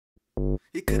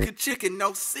He cooking chicken,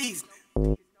 no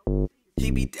seasoning.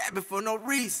 He be dabbing for no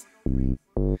reason.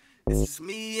 This is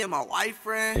me and my white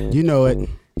friend. You know it.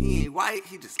 He ain't white,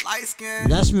 he just light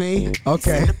skinned. That's me.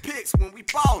 Okay. He send the pics when we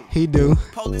ballin'. He do.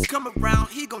 Police come around,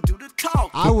 he gon' do the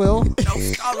talk. I will. No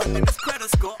stalling in his credit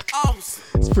score. Awesome.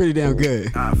 It's pretty damn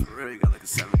good. Nah, for real, you got like a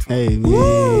 720. Hey,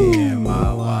 me and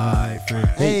my wife friend.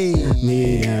 Hey.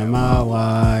 Me and my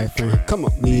wife friend. Come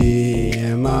on. Me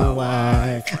and my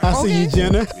wife. I see you,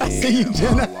 Jenna. I see you,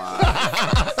 Jenna.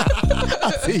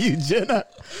 I see you, Jenna.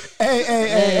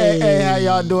 Hey, how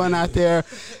y'all doing out there?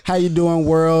 How you doing,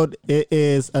 world? It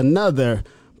is another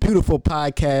beautiful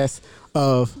podcast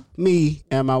of me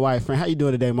and my wife friend. How you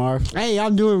doing today, Marv? Hey,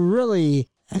 I'm doing really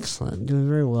excellent. Doing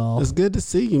very well. It's good to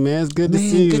see you, man. It's good to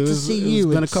see you. Good to see you.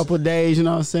 It's been a couple of days, you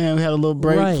know what I'm saying? We had a little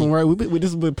break from work. This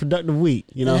has been a productive week,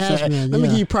 you know what I'm saying? Let me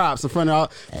give you props in front of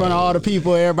all the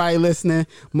people, everybody listening.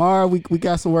 Marv, we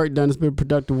got some work done. It's been a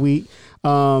productive week.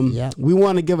 We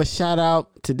want to give a shout out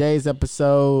today's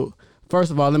episode. First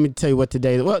of all, let me tell you what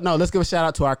today. Well, no, let's give a shout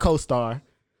out to our co-star.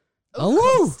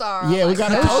 Co-star. Yeah, we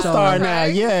got a co-star now.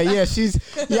 Yeah. She's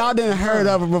y'all didn't heard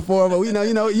of her before, but we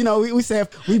said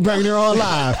we bringing her on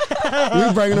live.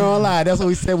 We bringing her on live. That's what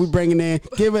we said. We bringing in.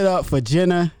 Give it up for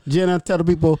Jenna. Jenna, tell the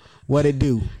people what it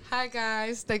do. Hi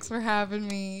guys, thanks for having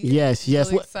me. Yes.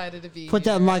 Really excited to be Put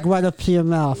here. that mic right up to your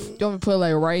mouth. Do you want me to put it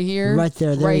like right here? Right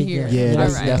there. Right here. Yeah,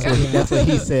 Right. that's what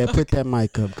he said. Put that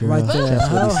mic up, girl. Right there. That's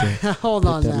what he said. Hold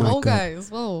on that now. mic Oh up. guys,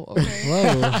 whoa, okay.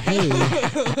 Whoa,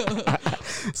 hey.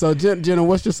 So Jenna,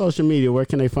 what's your social media? Where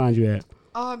can they find you at?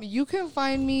 You can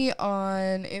find me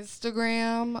on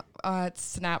Instagram at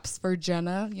Snaps for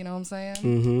Jenna. You know what I'm saying?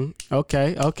 Mm-hmm.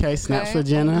 Okay. Snaps for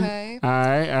Jenna. Okay. All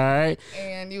right.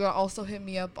 And you can also hit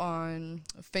me up on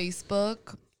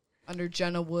Facebook under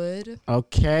Jenna Wood.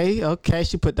 Okay.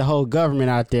 She put the whole government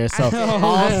out there. So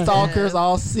all stalkers,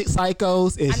 all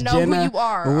psychos, it's I know Jenna who you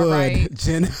are, Wood. right?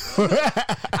 Jenna.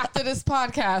 After this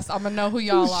podcast, I'm gonna know who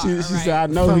y'all are. She right? said, I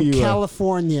know From who you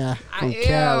California. From I am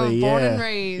Cali, born yeah. and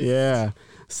raised. Yeah.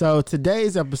 So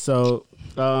today's episode,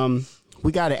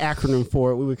 we got an acronym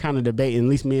for it. We were kind of debating, at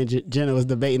least me and Jenna was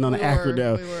debating on the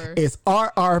acronym. We were. It's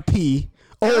RRP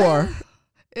or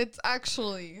It's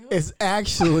actually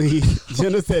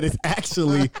Jenna said it's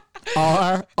actually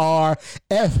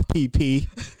RRFPP,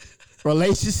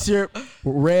 relationship,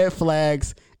 red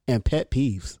flags, and pet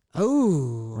peeves.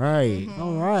 Oh, Right.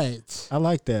 all right. I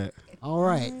like that. All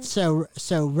right. So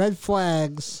red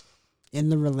flags in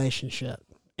the relationship.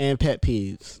 And pet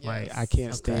peeves. Yes. Like, I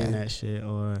can't stand Okay. that shit.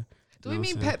 Or Do we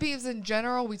mean pet peeves in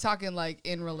general? We talking like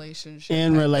in relationships?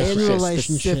 in relationships,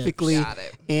 relationships. specifically Got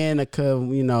it. in a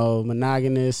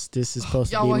monogamous. This is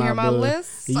supposed Y'all to be want to my hear my boo.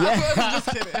 list? Yeah. I'm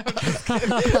just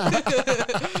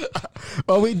kidding.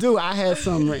 Well, we do. I had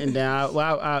some written down.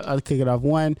 Well, I'll kick it off.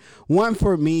 One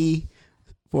for me,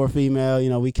 for a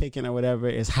female, we kicking or whatever,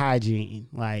 is hygiene.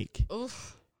 Like,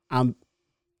 Oof. I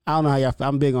don't know how y'all feel.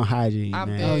 I'm big on hygiene, I'm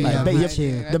man. big. Oh, yeah, on me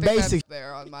hygiene. too. I The think basic. that's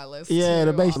there on my list. Yeah,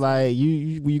 the too. basic. Like,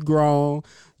 you grown.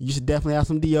 You should definitely have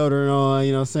some deodorant on.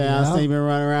 You know what I'm saying? I Yeah. see you been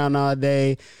running around all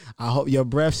day. I hope your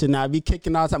breath should not be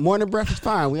kicking all the time. Morning breath is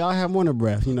fine. We all have morning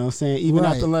breath. You know what I'm saying? Even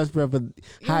Right. after lunch breath, but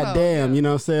hot know, damn. yeah. You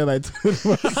know what I'm saying? Like,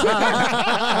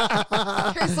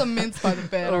 Here's some mints by the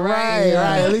bed, all right.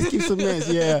 right? At least keep some mints.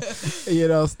 Yeah.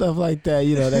 Stuff like that.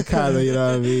 That kind of, what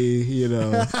I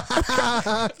mean?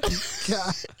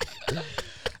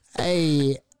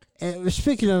 Hey,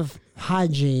 speaking of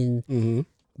hygiene, Mm-hmm.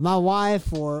 my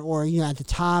wife or at the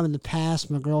time in the past,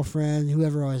 my girlfriend,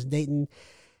 whoever I was dating,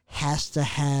 has to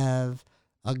have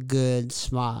a good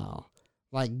smile,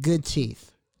 like good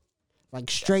teeth, like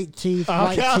straight teeth,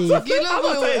 white teeth. You know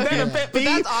what? Is that a But pet peeve?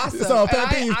 that's awesome. So, pet And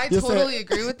peeve. I You totally said-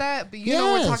 agree with that. But you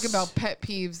know we're Yes. talking about pet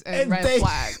peeves and And red they-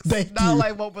 flags. thank Not you.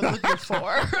 like what we're looking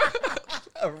for.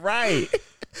 Right.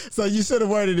 So you should have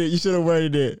worded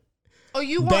it. Oh,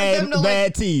 you want them to bad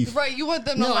like teeth. right? You want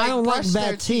them to No, like I don't brush like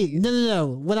their bad teeth. No.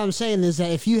 What I'm saying is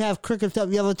that if you have crooked up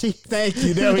yellow teeth, Thank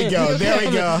you. There we go.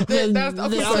 then, That's-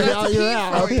 okay, then so that's a you're peeve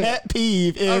out. A for you. pet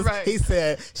peeve is All right. he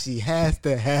said she has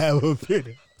to have a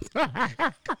bit. Like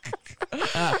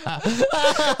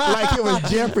it was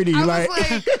Jeopardy. I like,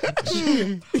 was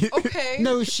like, okay.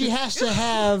 No, she has to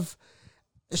have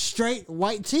straight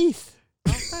white teeth.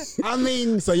 I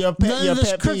mean, so your none of this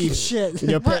pet crooked peeve. shit.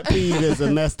 Your pet peeve is a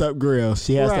messed up grill.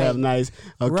 She has Right. to have nice.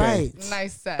 Okay. Right.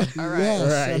 Nice set. All right. Yes,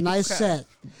 Right. a nice Okay. set.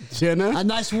 Jenna, A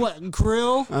nice what?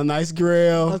 Grill? a nice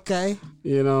grill. Okay.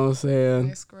 You know what I'm saying?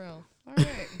 Nice grill. All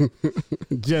right.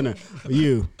 Jenna,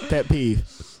 you pet peeve,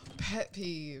 Pet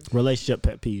peeve. relationship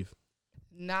pet peeve.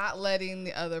 Not letting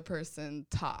the other person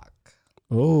talk.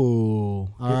 Oh,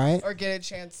 All right. or get a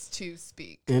chance to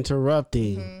speak.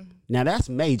 interrupting. Now that's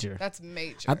major. That's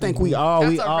major. I think we all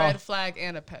That's a red flag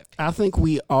and a pet peeve. I think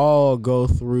we all go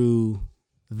through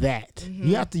that.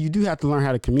 You do have to learn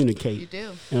how to communicate You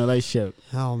do. in a relationship.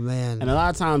 Oh man. And a lot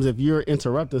of times if you're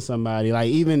interrupting somebody, like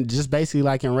even just basically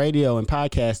like in radio and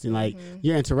podcasting, like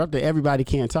you're interrupted, everybody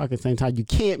can't talk at the same time. You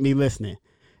can't be listening.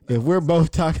 If we're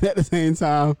both talking at the same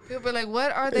time. People be like,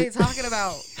 what are they talking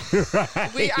about?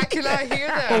 I cannot hear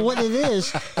them. Well, what it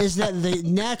is that the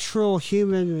natural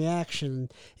human reaction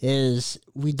is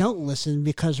we don't listen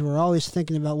because we're always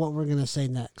thinking about what we're going to say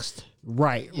next.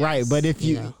 Right. Yes. But if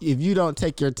you don't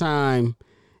take your time,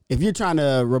 if you're trying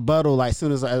to rebuttal, like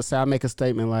soon as I make a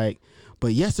statement like,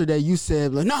 but yesterday you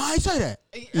said, like, no, I ain't say that.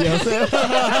 You know what I'm saying?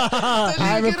 I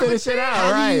haven't finished it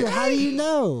out. Right. How do you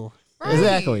know? Right.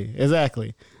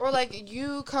 Exactly. Or like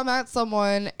you come at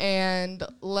someone and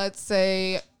let's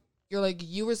say you're like,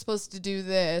 you were supposed to do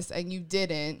this and you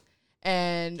didn't,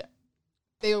 and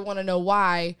they want to know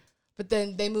why, but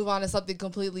then they move on to something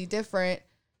completely different,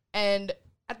 and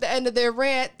at the end of their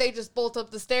rant they just bolt up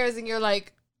the stairs and you're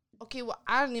like, okay, well,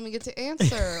 I didn't even get to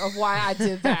answer of why I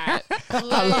did that.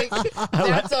 Like,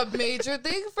 that's a major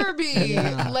thing for me.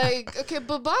 Yeah. Like, okay,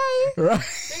 bye-bye. Right.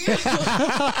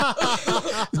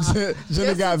 Jenna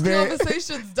Yes, got this very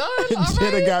conversation's done. All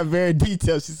Jenna right. got very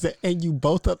detailed. She said, and you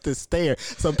both up the stairs.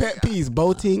 So pet peeves,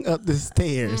 bolting up the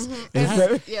stairs.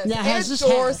 Instead- Yes. Now, has and this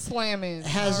door ha- slamming.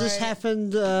 Has all this right?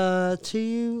 happened to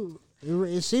you?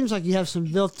 It seems like you have some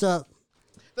built up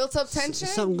Built up tension?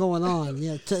 something going on.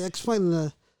 Yeah, to explain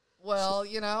the. Well,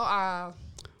 you know,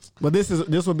 But this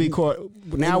will be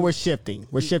now we're shifting.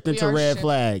 We're shifting we to are red shift-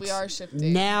 flags. We are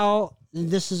shifting. Now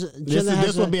this is Jenna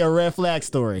This will be a red flag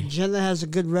story. Jenna has a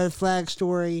good red flag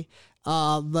story,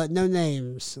 but no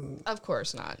names. Of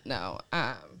course not. No.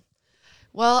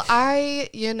 Well, I,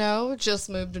 just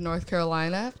moved to North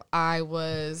Carolina. I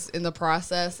was in the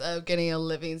process of getting a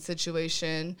living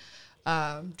situation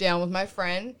down with my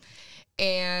friend.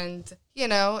 And,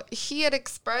 he had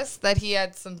expressed that he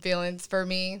had some feelings for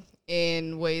me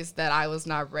in ways that I was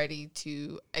not ready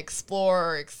to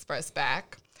explore or express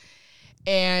back.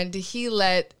 And he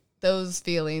let those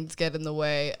feelings get in the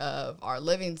way of our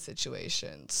living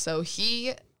situation. So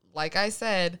he, like I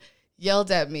said,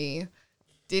 yelled at me,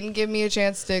 didn't give me a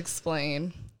chance to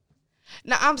explain.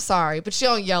 Now, I'm sorry, but you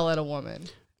don't yell at a woman.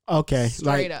 Okay.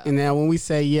 Straight up. And now when we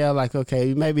say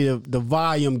okay, maybe the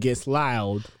volume gets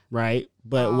loud, right?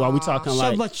 But while we talking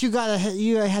So, but you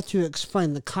have to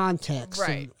explain the context.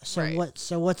 Right, So right.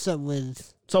 what's up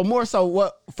with? so more so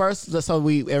what first so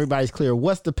everybody's clear,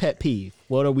 what's the pet peeve?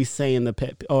 What are we saying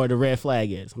the red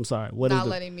flag is? I'm sorry. What is Not the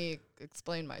letting me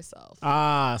explain myself.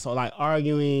 so like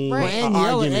arguing, Right. And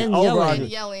argument, yelling, over yelling. argument.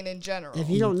 And yelling in general. If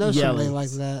you don't know somebody Yelling. like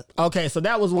that, Okay, so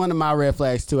that was one of my red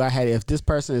flags too. I had if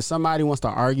somebody wants to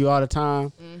argue all the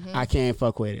time, I can't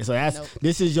fuck with it. So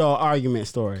this is your argument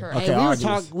story. Correct. Okay, Hey,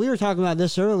 arguments. we were talking about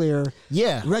this earlier.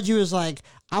 Yeah. Reggie was like,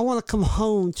 I want to come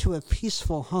home to a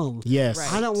peaceful home. Yes.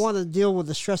 Right. I don't want to deal with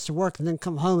the stress of work and then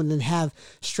come home and then have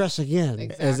stress again.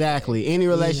 Exactly. Any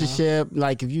relationship,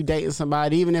 like if you dating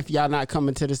somebody, even if y'all not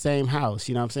coming to the same house,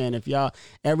 you know what I'm saying? If y'all,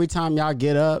 every time y'all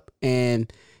get up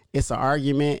and it's an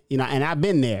argument, and I've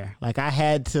been there. Like I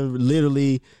had to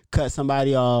literally cut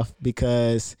somebody off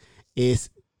because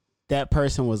that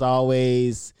person was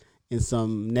always in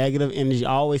some negative energy,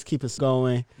 always keep us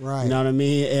going. Right. You know what I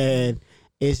mean? And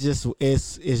it's just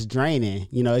it's draining.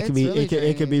 It could be really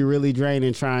it could be really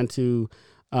draining trying to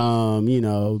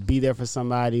be there for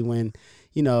somebody when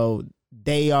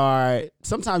they are.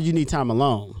 Sometimes you need time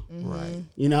alone. Right.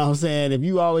 You know what I'm saying? If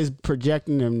you always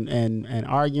projecting and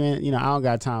arguing, I don't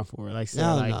got time for it. Like I said,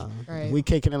 No. Right. we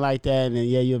kicking it like that, and then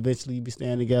you eventually be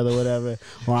staying together, whatever.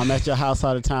 Or I'm at your house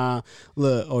all the time.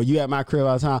 Look, or you at my crib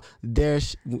all the time.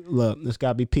 There's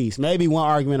gotta be peace. Maybe one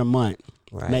argument a month.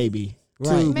 Right. Maybe.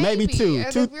 Right. Two, maybe two.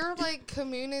 And Two. if we're like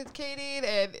communicating,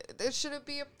 and there shouldn't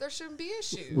be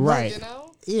issues. Right.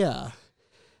 Yeah.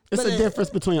 It's But a difference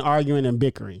between arguing and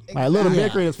bickering. Like a little Exactly.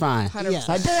 bickering is fine. 100%.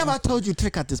 Like, damn, I told you to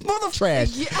take out this mother trash.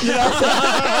 Yeah. You know what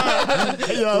I'm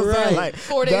saying? You know what I'm saying? Right. Like,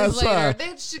 4 days that's later, fine.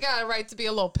 then she got a right to be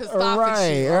a little pissed off at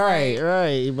you.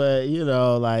 Right.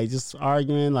 But like just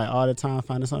arguing like all the time,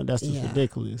 finding something that's just Yeah.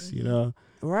 ridiculous.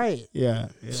 Right. Yeah.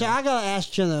 So I gotta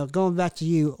ask Jenna, going back to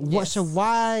you, Yes. so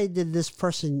why did this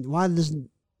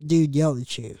dude yell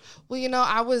at you? Well,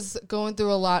 I was going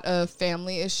through a lot of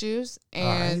family issues,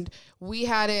 and we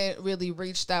hadn't really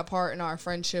reached that part in our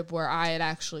friendship where I had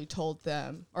actually told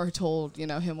them or told,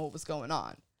 him what was going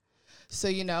on. So,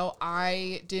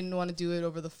 I didn't want to do it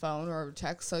over the phone or over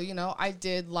text. So, I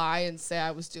did lie and say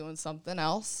I was doing something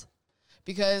else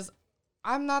because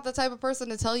I'm not the type of person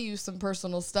to tell you some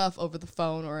personal stuff over the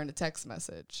phone or in a text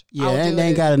message. Yeah, I'll and do they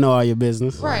ain't it got to know all your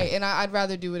business. right, and I'd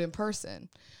rather do it in person.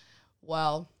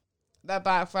 Well, that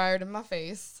backfired in my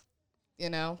face. You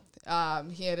know,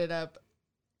 he ended up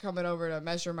coming over to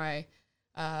measure my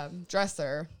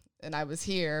dresser, and I was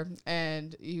here,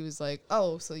 and he was like,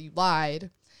 "Oh, so you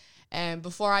lied." And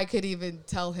before I could even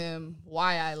tell him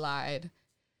why I lied,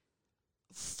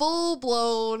 full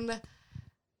blown,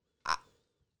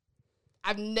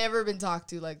 I've never been talked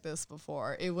to like this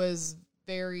before. It was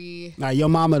very Now, your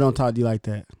mama don't talk to you like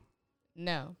that.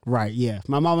 no. Right, yeah.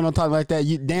 My mama don't talk like that.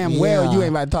 You damn well Yeah. you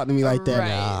ain't about to talk to me like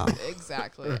that. Right,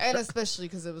 exactly. And especially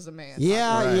because it was a man.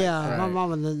 Yeah, Right, yeah. My right.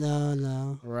 mama,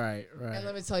 no. Right, And right.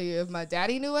 let me tell you, if my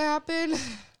daddy knew what happened,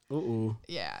 Uh-oh.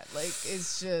 yeah, like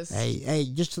it's just. Hey,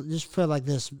 just put it like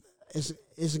this.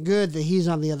 It's good that he's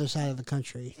on the other side of the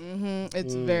country.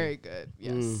 It's very good,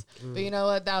 yes. But you know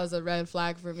what? That was a red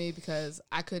flag for me because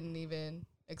I couldn't even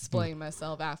explain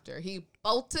myself after. He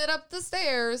bolted up the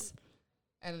stairs,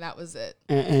 and that was it.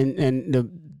 And the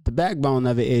backbone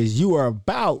of it is you are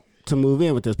about to move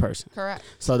in with this person. Correct.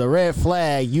 So the red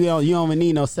flag, you don't even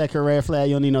need no second red flag.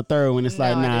 You don't need no third one. It's No,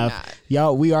 like, I did nah, not.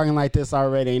 y'all, we arguing like this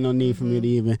already. Ain't no need for me to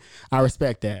even. I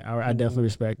respect that. I definitely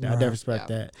respect that. I definitely respect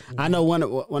Yeah. that. I know one of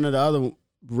the other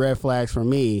red flags for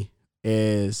me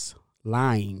is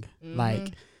lying.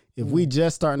 Like if we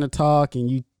just starting to talk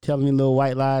and you telling me little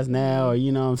white lies now, or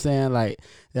you know what I'm saying, like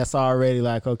that's already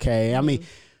like okay. I mean,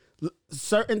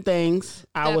 certain things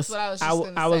I That's was what I was just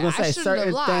gonna I was say. gonna I say shouldn't have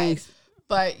certain lied. things.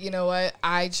 But you know what?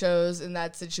 I chose in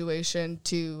that situation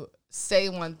to say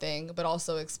one thing, but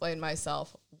also explain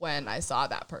myself when I saw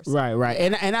that person. Right.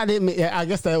 And I didn't mean, I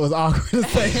guess that was awkward to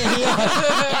say. She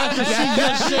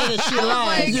just said that she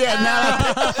lied. Like, Yeah, now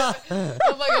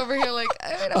I'm like over here, like,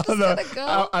 all right, I'm just gonna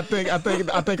go.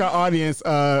 I think our audience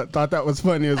thought that was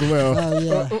funny as well. Oh,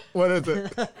 yeah. What is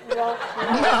it?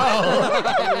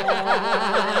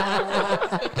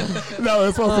 No,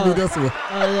 it's supposed to be this one.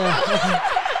 Oh, yeah.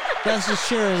 That's the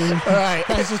cheering. All right.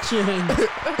 That's the cheering.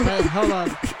 Hey, hold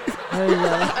on. There you go.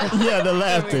 Yeah, the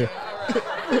laughter.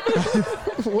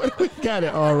 What we got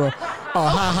it, Aura? Oh,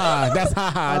 ha ha. That's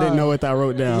ha ha. I didn't know what I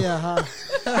wrote down. Yeah, huh?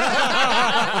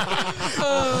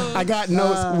 I got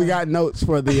notes. We got notes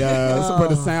for the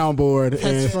soundboard.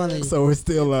 That's funny. So we're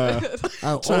still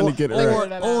trying to get it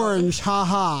right. Orange,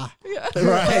 haha.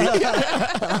 Right.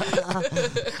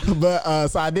 But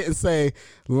so I didn't say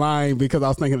lying because I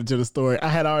was thinking of Jenna's story. I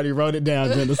had already wrote it down,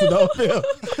 Jenna, so don't feel.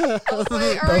 Like,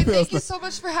 all right, thank you so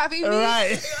much for having me.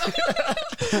 Right.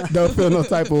 Don't feel no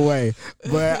type of way.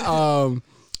 But I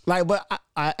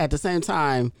at the same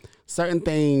time, certain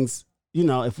things, you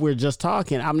know, if we're just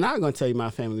talking, I'm not going to tell you my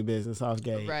family business off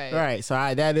gate. Right. So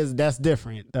that's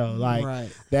different though. Like Right.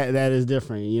 that is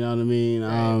different. You know what I mean?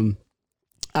 Right.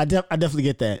 I definitely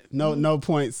get that. No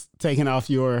points taken off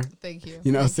your. Thank you.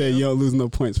 You know, Thank say you don't lose no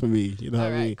points for me. You know All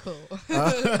what I mean?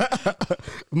 right, cool.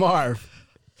 Marv,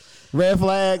 red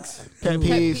flags, pet Pet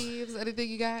peeves, peeves, anything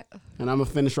you got? and I'm gonna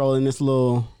finish rolling this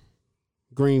little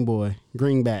greenback.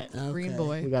 Green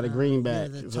boy. We got a greenback.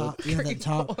 Yeah, the top. Yeah, the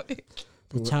top.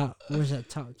 The top. Where's that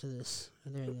top to this?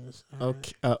 There it is. All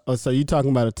right. Okay. So you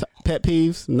talking about pet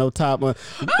peeves? No top.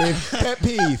 Pet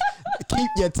peeve. Keep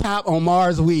your top on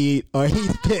Mars weed or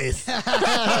he's pissed. Listen,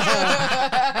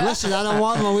 I don't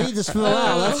want my weed to spill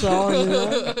out. That's all. You know?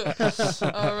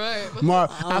 All right.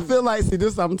 I feel like, see,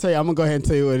 this I'm gonna tell you. I'm gonna go ahead and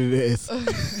tell you what it is.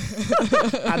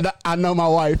 I know my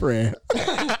white friend.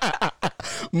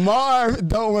 Marv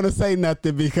don't want to say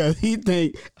nothing because he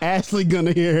think Ashley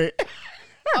gonna hear it.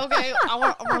 Okay, I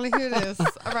want to hear this.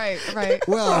 All right.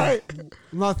 Well,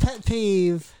 my pet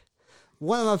peeve,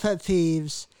 one of my pet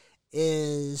peeves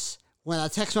is when I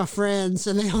text my friends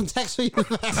and they don't text me back.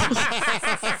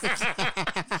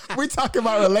 We talking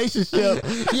about relationship.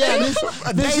 Yeah, this is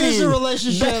a Dating.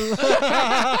 relationship.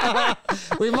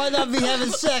 We might not be having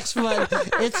sex, but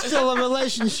it's still a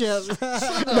relationship.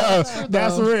 No,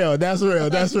 that's real. That's real.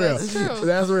 That's true.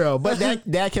 That's real. But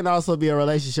that can also be a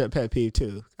relationship pet peeve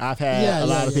too. I've had a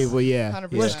lot of people. Yeah.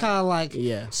 100%. Which kind of like,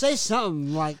 Yeah. say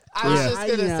something like, I was Yeah. just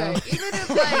going to you know. say, even if,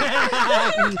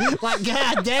 like, like,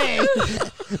 God dang,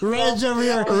 Reg over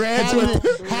here Reg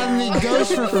having me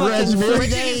ghost for fucking Reg 3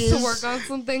 needs days. to work on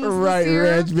some things Right, this year.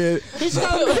 Reg. Man. He's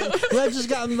gotten better. Reg has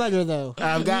gotten better though.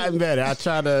 I've gotten better. I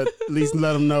try to at least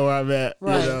let them know where I'm at.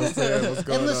 Right. You know what I'm saying? What's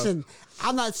going And listen,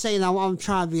 I'm not saying I'm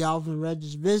trying to be off in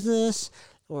Reg's business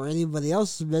or anybody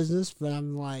else's business, but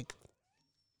I'm like,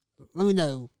 let me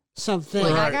know. something.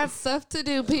 Like, I got stuff to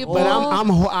do, people. But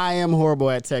I am horrible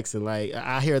at texting. Like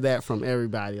I hear that from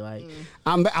everybody. Like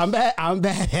I'm bad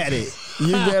at it.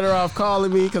 You better off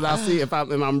calling me because I see if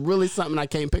I'm really something I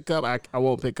can't pick up, I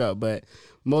won't pick up. But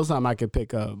most of the time I can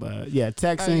pick up. But yeah,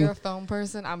 texting. You're a phone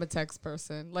person. I'm a text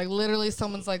person. Like literally,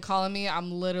 someone's like calling me.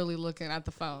 I'm literally looking at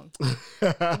the phone,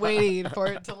 waiting for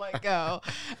it to like go,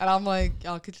 and I'm like,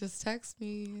 y'all could just text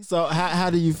me. So how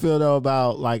do you feel though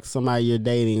about like somebody you're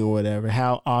dating or whatever?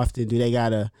 How often do they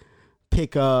gotta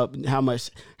pick up? How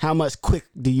much quick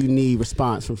do you need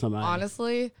response from somebody?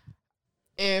 Honestly,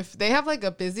 if they have like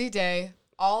a busy day,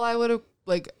 all I would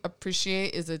like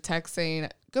appreciate is a text saying,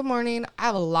 "Good morning. I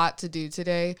have a lot to do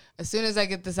today. As soon as I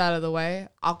get this out of the way,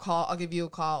 I'll give you a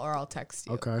call or I'll text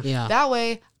you." Okay. Yeah. That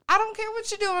way, I don't care what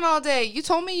you're doing all day. You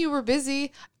told me you were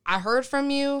busy. I heard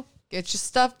from you. Get your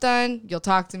stuff done. You'll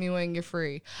talk to me when you're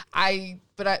free.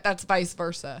 That's vice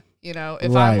versa. You know,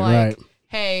 if I'm like,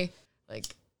 hey, like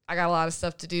I got a lot of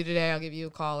stuff to do today, I'll give you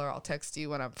a call or I'll text you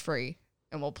when I'm free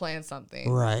and we'll plan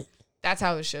something. Right. That's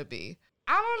how it should be.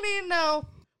 I don't need to know,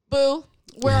 boo.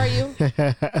 Where are you?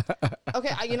 Okay,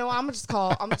 you know what? I'm gonna just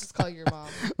call your mom.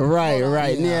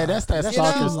 Right. Yeah, that's that That's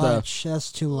stalker too stuff. much.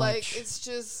 That's too much. Like it's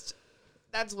just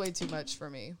that's way too much for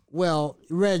me. Well,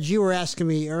 Reg, you were asking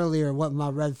me earlier what my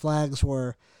red flags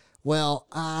were. Well,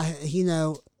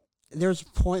 there's a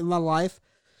point in my life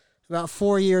about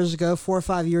 4 or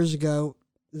 5 years ago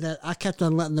that I kept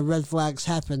on letting the red flags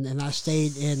happen, and I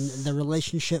stayed in the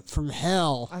relationship from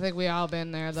hell I think we all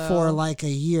been there though. for like a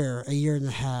year and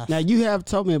a half. Now you have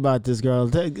told me about this girl.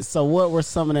 So what were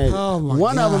some of the? Oh, my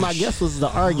one of them, I gosh. guess, was the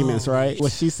arguments, right?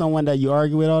 Was she someone that you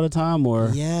argue with all the time,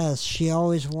 or? Yes, she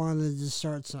always wanted to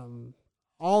start something.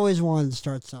 Always wanted to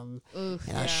start something. Oof,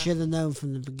 And I should have known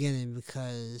from the beginning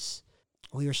because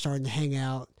we were starting to hang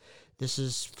out. It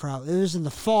was in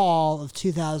the fall of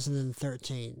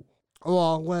 2013.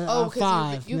 Well, when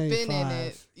because you've maybe been in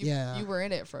 5. it. You were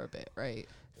in it for a bit, right?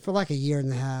 For like a year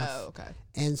and a half. Oh, okay.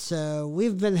 And so we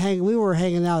were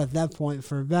hanging out at that point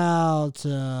for about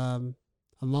a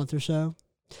month or so.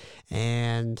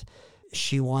 And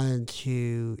she wanted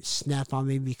to snap on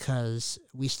me because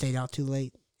we stayed out too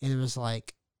late. And it was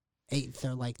like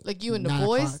 8:30, Like you and the 9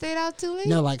 boys o'clock. stayed out too late?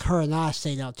 No, like her and I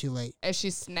stayed out too late. And she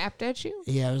snapped at you?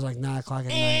 Yeah, it was like 9 o'clock at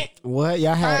night. What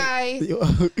y'all had? Hi.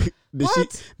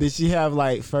 Did she have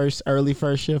like early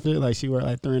first shift? Like she worked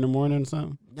like 3 a.m. or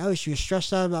something? No, she was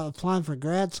stressed out about applying for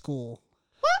grad school.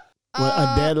 What,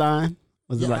 a deadline?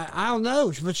 Was it Yeah, like? I don't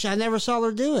know, but I never saw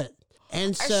her do it.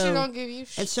 And She so, don't give you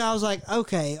and so I was like,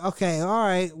 okay, all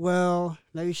right, well,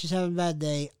 maybe she's having a bad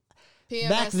day. PMS.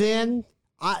 Back then,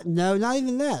 no, not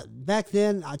even that. Back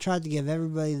then, I tried to give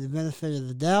everybody the benefit of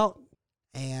the doubt,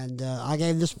 and I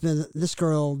gave this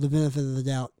girl the benefit of the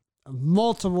doubt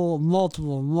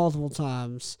multiple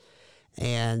times,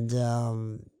 and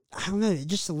I don't know,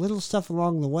 just a little stuff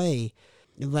along the way,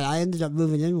 but I ended up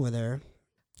moving in with her.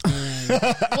 And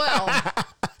Well,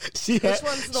 She which had,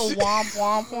 one's the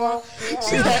womp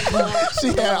womp? she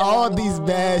had all these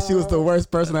bad. She was the worst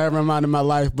person I ever met in my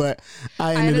life, but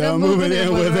I ended up moving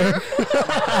in with her.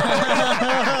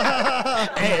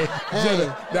 Hey,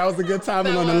 Jenna, that was a good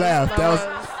timing on the laugh. That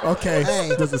was okay.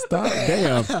 Hey. Does it stop?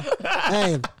 Damn.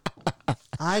 hey,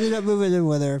 I ended up moving in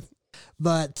with her,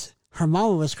 but her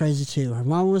mama was crazy too. Her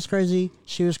mama was crazy.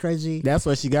 She was crazy. That's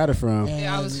where she got it from. And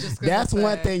Yeah, I was just gonna That's say.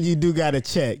 one thing you do got to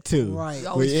check too. Right.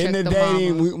 Always We're in check the the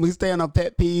dating. mama. We stay on our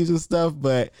pet peeves and stuff,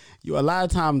 but a lot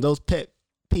of times those pet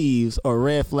peeves or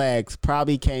red flags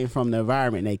probably came from the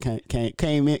environment they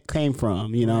came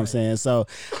from. You know what I'm saying? So,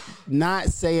 not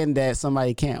saying that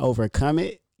somebody can't overcome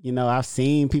it. You know, I've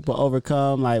seen people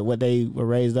overcome like what they were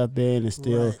raised up in and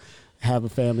still Right. have a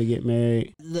family, get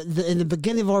married. In the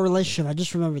beginning of our relationship, I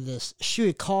just remember this. She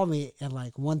would call me at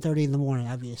like 1:30 in the morning.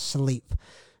 I'd be asleep.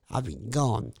 I'd be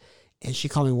gone. And she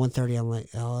called me 1:30. I'm like,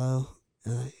 hello?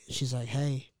 She's like,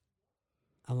 hey.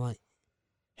 I'm like,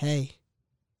 hey.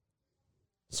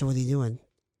 So what are you doing?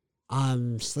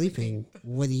 I'm sleeping.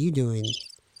 What are you doing?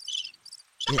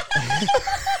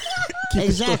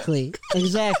 Exactly.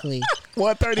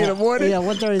 1:30 in the morning. Yeah,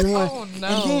 1:30 in the morning. Oh, no.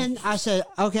 And then I said,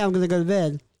 okay, I'm going to go to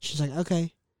bed. She's like,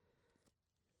 okay.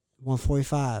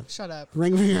 1:45. Shut up.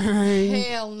 Ring, ring, ring.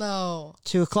 Hell no.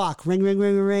 2 o'clock. Ring, ring,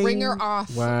 ring, ring. Ring her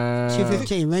off. Wow.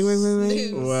 2:15. Ring, ring, ring, ring.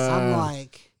 Snooze. Wow. I'm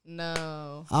like,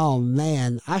 No. oh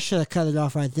man, I should have cut it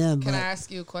off right then. Can But I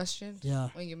ask you a question? yeah,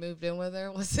 When you moved in with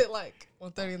her, was it like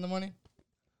 1:30 in the morning?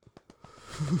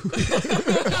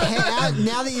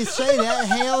 now that you say that,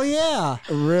 hell yeah.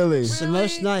 Really? So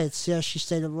most nights, yeah, she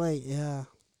stayed up late. Yeah,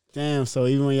 Damn. So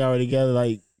even when y'all were together,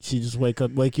 like she just wake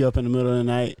you up in the middle of the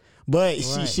night. But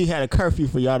Right. she had a curfew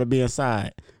for y'all to be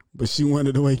inside. But she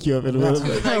wanted to wake you up in the middle of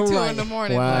the Like night. 2 Right. in the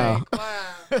morning. Wow. Like,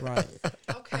 wow. Right.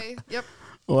 Okay. Yep.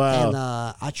 Wow. And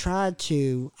I tried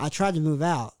to move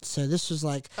out. So this was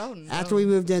like Oh no. after we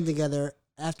moved in together.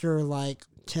 After like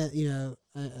 10,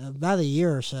 about a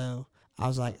year or so, I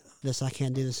was like, I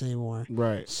can't do this anymore.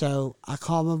 Right. So I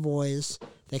called my boys.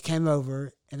 They came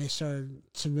over and they started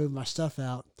to move my stuff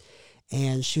out.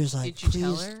 And she was like, Did you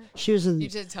tell "Please." her? She was in. You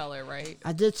did tell her, right?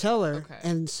 I did tell her. Okay.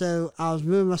 And so I was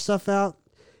moving my stuff out,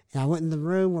 and I went in the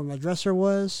room where my dresser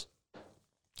was.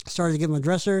 Started to get my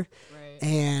dresser, Right.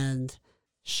 and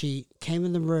she came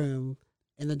in the room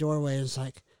in the doorway and was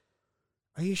like,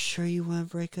 "Are you sure you want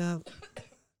to break up?"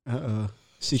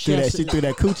 She She threw has that. She to- threw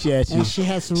that coochie at you. And she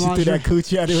had some She threw lingerie. that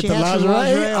coochie at you with She the had some lingerie.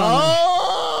 lingerie on.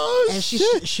 Oh And she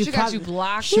shit! she, She popped, got you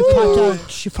blocked.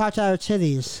 she popped out her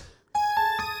titties.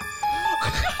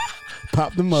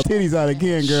 Pop them up, titties out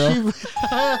again, girl.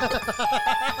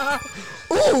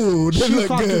 Ooh, they She look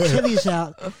popped her good. titties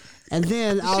out, and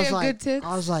then Does I she was have like, good tits?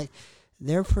 I was like,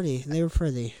 they're pretty. They were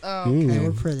pretty. Oh, Mm. They okay.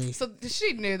 were pretty. So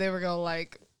she knew they were gonna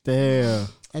like. Damn.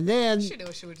 And then She knew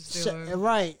what she was just So, doing.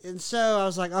 right. And so I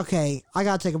was like, okay, I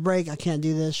got to take a break. I can't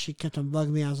do this. She kept on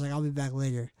bugging me. I was like, I'll be back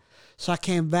later. So I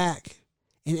came back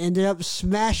and ended up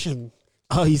smashing.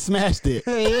 Oh, you smashed it.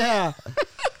 Yeah.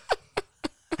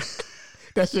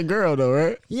 That's your girl, though,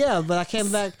 right? Yeah, but I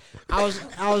came back. I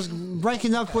was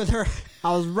breaking up with her.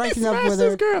 I was breaking up Smashed with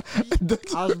this her. girl.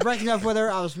 I was breaking up with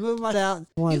her. I was moving my out.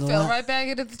 You fell right back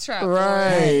into the trap. boy.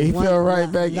 Right. He One- fell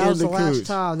right back That in was the the last cooch.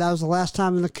 time. That was the last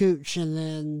time in the cooch. And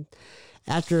then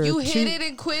after You 2 hit it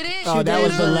and quit it. Oh, that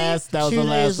was the days- last. That was 2 the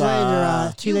last. days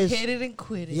later, 2 You days. hit it and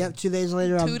quit it. Yep, 2 days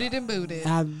later, Tooted and booted.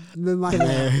 I moved my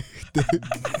Man.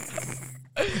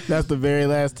 That's the very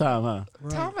last time, huh?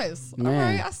 Thomas. All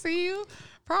Man. right, I see you.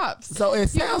 Props. So it You- it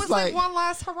sounds was like, one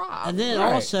last hurrah. And then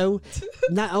Right. also,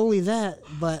 not only that,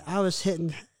 but I was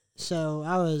hitting. So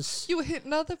I was. You were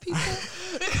hitting other people.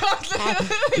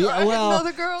 Yeah, well,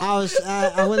 another girl. I was.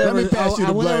 I went let over. me pass you I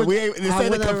the went blood. over- We ain't, this, I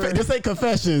ain't went over- this ain't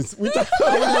confessions. We talk-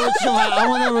 I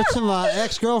went over to my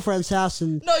ex girlfriend's house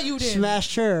and No, you didn't.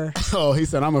 smashed her. Oh, he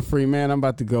said, I'm a free man. I'm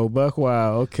about to go buck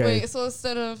wild. Okay. Wait, so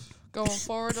instead of going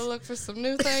forward to look for some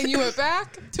new thing, you went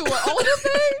back to an older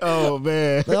thing? Oh,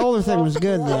 man. The older thing was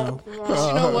good though. But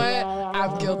you know what?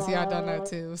 I'm guilty. I done that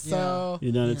too. So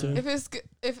You done it too? if it's good,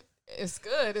 if it's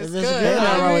good, it's If good. it's good, Ain't I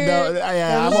nothing wrong with mean, that.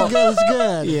 Yeah, I It's won't. good. It's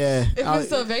good. Yeah. if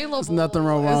it's available, There's nothing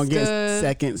wrong it's getting good.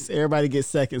 seconds. Everybody gets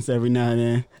seconds every now and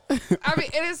then. I mean,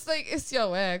 and it's like it's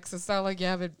your ex. It's not like you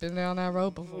haven't been down that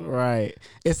road before. Right.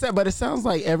 But it sounds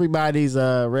like everybody's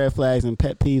red flags and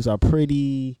pet peeves are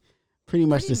pretty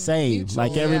much the same. mutual,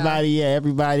 Like yeah.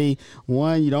 everybody,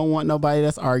 one, you don't want nobody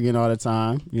that's arguing all the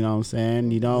time. You know what I'm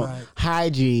saying? You don't Right.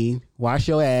 hygiene, wash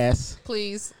your ass,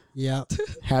 Please. Yep.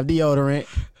 have deodorant.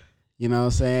 You know what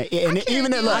I'm saying? And can't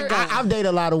even do like that. I've dated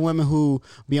a lot of women who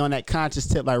be on that conscious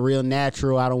tip, like real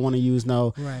natural. I don't want to use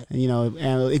no, Right. you know.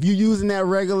 And if you're using that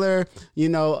regular, you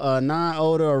know,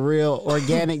 non-odor or real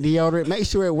organic deodorant, make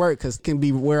sure it works because it can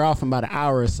be wear off in about an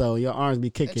hour or so. Your arms be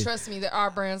And kicking. trust me, there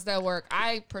are brands that work.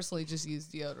 I personally just use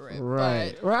deodorant.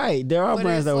 Right, But, right. There are but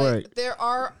brands it's that like, work. there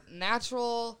are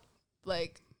natural,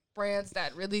 like, brands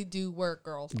that really do work,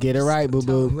 girl. Get it right, boo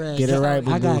boo. Reg, Get it right,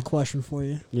 boo I got a boo. question for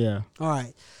you. Yeah. All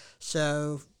right.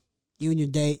 So, you and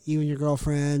your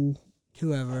girlfriend,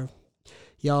 whoever,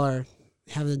 y'all are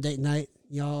having a date night.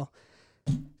 Y'all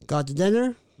got to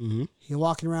dinner. Mhm. You're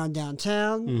walking around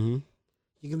downtown. Mhm.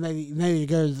 You can maybe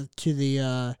go to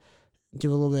the do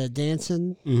a little bit of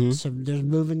dancing. Mhm. So there's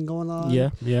moving going on.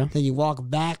 Yeah. Yeah. Then you walk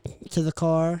back to the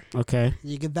car. Okay.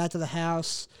 You get back to the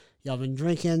house. Y'all been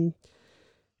drinking,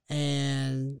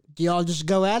 and do y'all just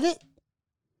go at it,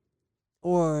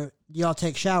 or do y'all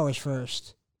take showers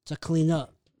first to clean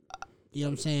up? You know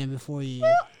what I'm saying before you.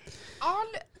 On.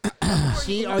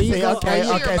 See, are you See, go, okay, are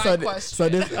you, okay. my So,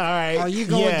 question. this, all right. are you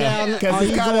going yeah. down? 'Cause Are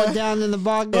it's you kinda- going down in the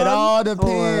bog? It all garden,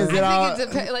 depends. or- It all- I think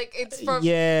it depends. Like, it's from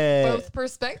Yeah. both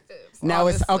perspectives. Now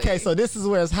it's honestly. okay. So this is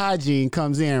where his hygiene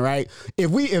comes in, right?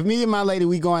 If me and my lady,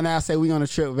 we going out, say we on a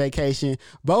trip vacation,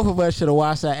 both of us should have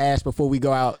washed our ass before we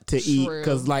go out to eat. True.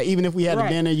 Because like even if we had a Right.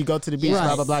 dinner, you go to the beach, Yes.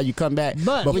 blah blah blah, you come back.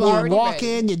 But Before- when you're already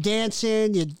walking, you're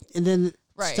dancing, and then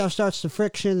Right. stuff starts to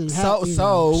friction and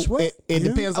it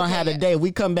depends on how Okay, the yeah. day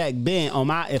we come back bent. On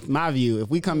my view, if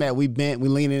we come back we bent, we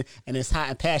leaning, and it's hot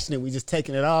and passionate, we just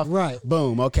taking it off. Right.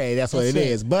 Boom. Okay, that's what That's it it.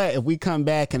 is. But if we come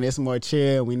back and it's more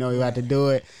chill, we know we have to do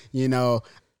it. You know.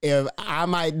 If I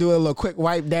might do a little quick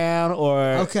wipe down, or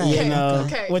Okay. you know,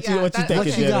 Okay, what yeah, you that- thinking? What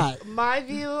you Jenna? got? My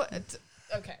view.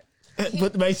 Okay.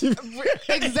 But makes you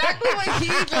Exactly what he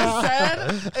just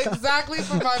said. Exactly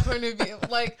from my point of view.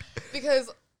 Like, because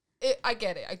I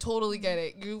get it. I totally get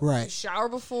it. You Right. shower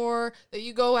before that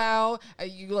you go out and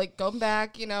you like come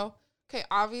back, you know. Okay,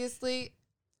 obviously,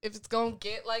 if it's gonna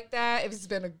get like that, if it's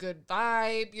been a good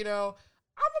vibe, you know,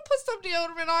 I'm gonna put some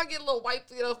deodorant on, get a little wipe,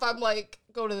 you know, if I'm like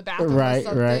go to the bathroom or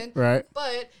something. Right.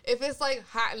 But if it's like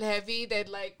hot and heavy, then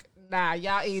like, nah,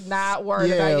 y'all ain't not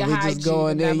worried about Yeah, your we hygiene. just go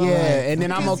in there, and that, yeah, and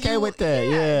then I'm Because okay you- with that,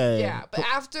 yeah. Yeah, but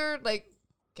after, like,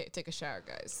 okay, take a shower,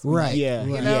 guys. Right. Yeah, right.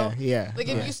 You know? yeah. Like,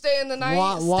 if you stay in the night,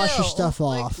 Wash your still, stuff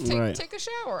like, off. Right. Take a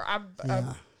shower.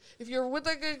 Yeah. If you're with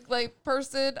like a like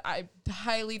person, I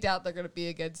highly doubt they're gonna be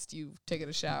against you taking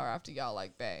a shower after y'all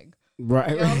like bang. Right.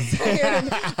 You know what I'm saying?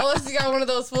 Unless you got one of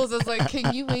those fools that's like,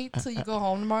 can you wait till you go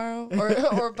home tomorrow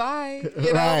or bye?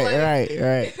 You know,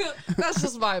 Right. That's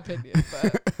just my opinion.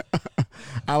 But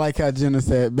I like how Jenna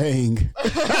said bang.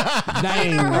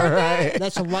 Bang. All right.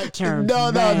 That's a white term.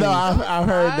 No. Bang. I've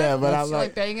heard that, but I'm you like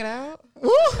like, bang it out.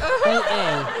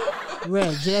 Hey,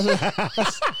 Red,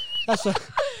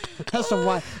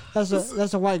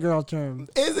 that's a white girl term.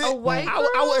 is it A white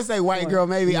I wouldn't say white girl.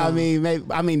 Maybe No.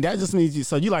 I mean that just means you.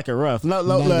 So you like it rough. Look,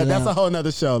 No. that's a whole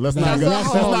nother show. Let's not That's go. a Let's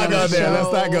whole not go nother there. show.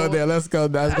 Let's not go there. Let's go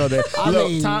there. I Look,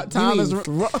 mean, Tom you is.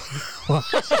 mean-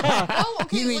 Oh,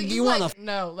 okay. You mean- like, you like, wanna-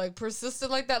 no, like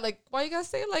persistent like that. Like, why you gotta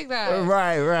say it like that?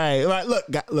 Right. Like,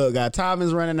 look, guys. Time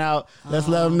is running out. Let's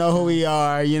let them know who we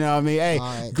are. You know what I mean? Hey,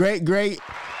 All right. great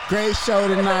show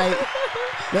tonight.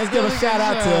 Let's give a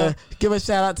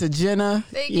shout out to Jenna.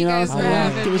 Thank you know guys what for I'm saying?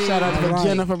 having Give a me. shout out to All right.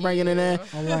 Jenna for bringing it in.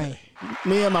 All right.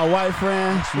 Me and my white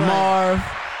friend Marv.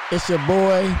 It's your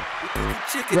boy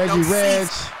Chicken Reggie no Reg.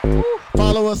 season.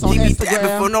 Follow us on He be dabbing for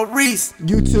Instagram, no reason.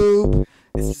 YouTube,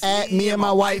 This is at me and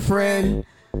my white friend.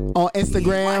 On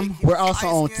Instagram, we're also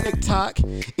on TikTok.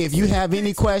 If you have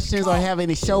any questions or have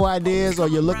any show ideas or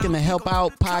you're looking to help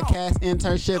out podcast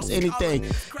internships, anything,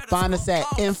 find us at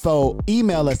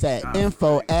email us at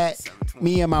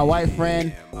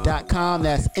info@meandmywhitefriend.com.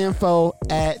 That's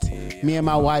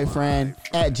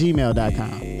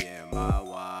info@meandmywhitefriend@gmail.com.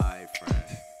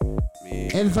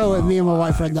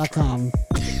 Info@meandmywhitefriend.com.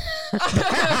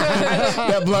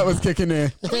 That blunt was kicking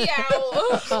in.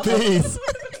 Meow. Peace.